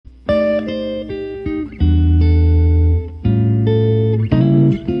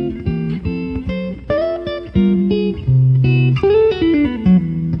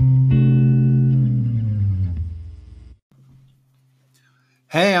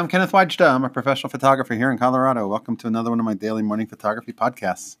Hey, I'm Kenneth Wajda. I'm a professional photographer here in Colorado. Welcome to another one of my daily morning photography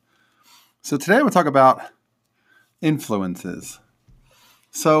podcasts. So today we'll talk about influences.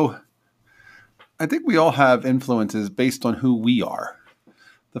 So I think we all have influences based on who we are.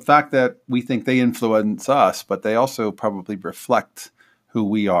 The fact that we think they influence us, but they also probably reflect who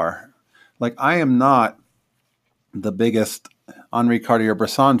we are. Like, I am not the biggest Henri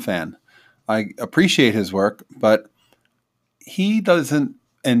Cartier-Bresson fan. I appreciate his work, but he doesn't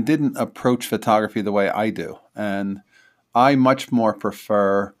and didn't approach photography the way I do. And I much more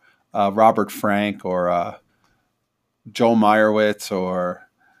prefer Robert Frank or Joel Meyerowitz or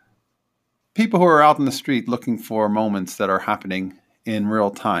people who are out in the street looking for moments that are happening in real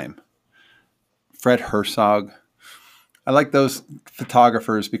time. Fred Herzog. I like those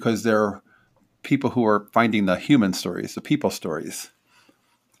photographers because they're people who are finding the human stories, the people stories.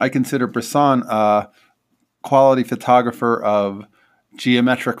 I consider Bresson a quality photographer of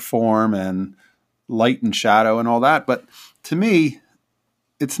geometric form and light and shadow and all that. But to me,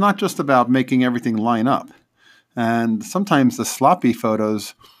 it's not just about making everything line up. And sometimes the sloppy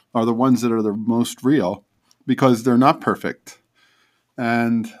photos are the ones that are the most real because they're not perfect.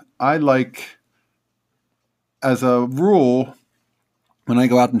 And I like, as a rule, when I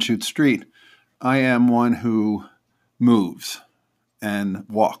go out and shoot street, I am one who moves and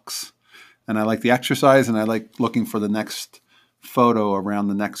walks. And I like the exercise, and I like looking for the next photo around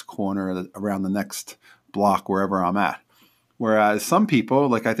the next corner, around the next block, wherever I'm at. Whereas some people,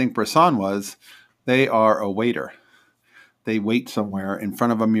 like I think Bresson was, they are a waiter. They wait somewhere in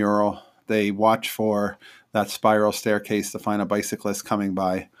front of a mural. They watch for that spiral staircase to find a bicyclist coming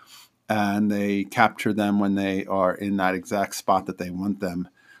by, and they capture them when they are in that exact spot that they want them.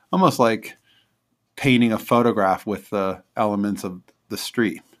 Almost like painting a photograph with the elements of the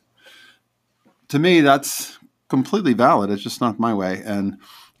street. To me, that's completely valid. It's just not my way. And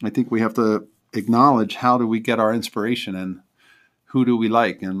I think we have to acknowledge, how do we get our inspiration and who do we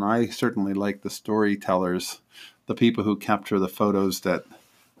like? And I certainly like the storytellers, the people who capture the photos that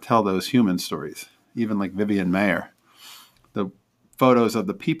tell those human stories, even like Vivian Maier. The photos of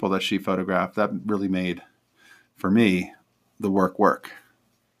the people that she photographed, that really made, for me, the work.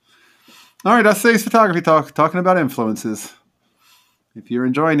 All right, that's today's photography talk, talking about influences. If you're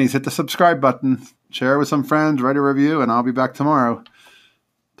enjoying these, hit the subscribe button, share with some friends, write a review, and I'll be back tomorrow.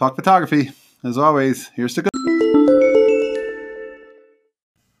 Talk photography. As always, here's to good.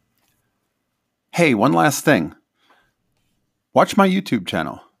 Hey, one last thing. Watch my YouTube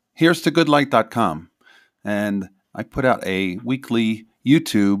channel, here's to goodlight.com. And I put out a weekly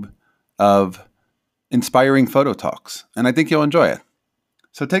YouTube of inspiring photo talks, and I think you'll enjoy it.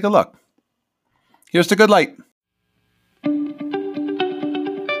 So take a look. Here's to good light.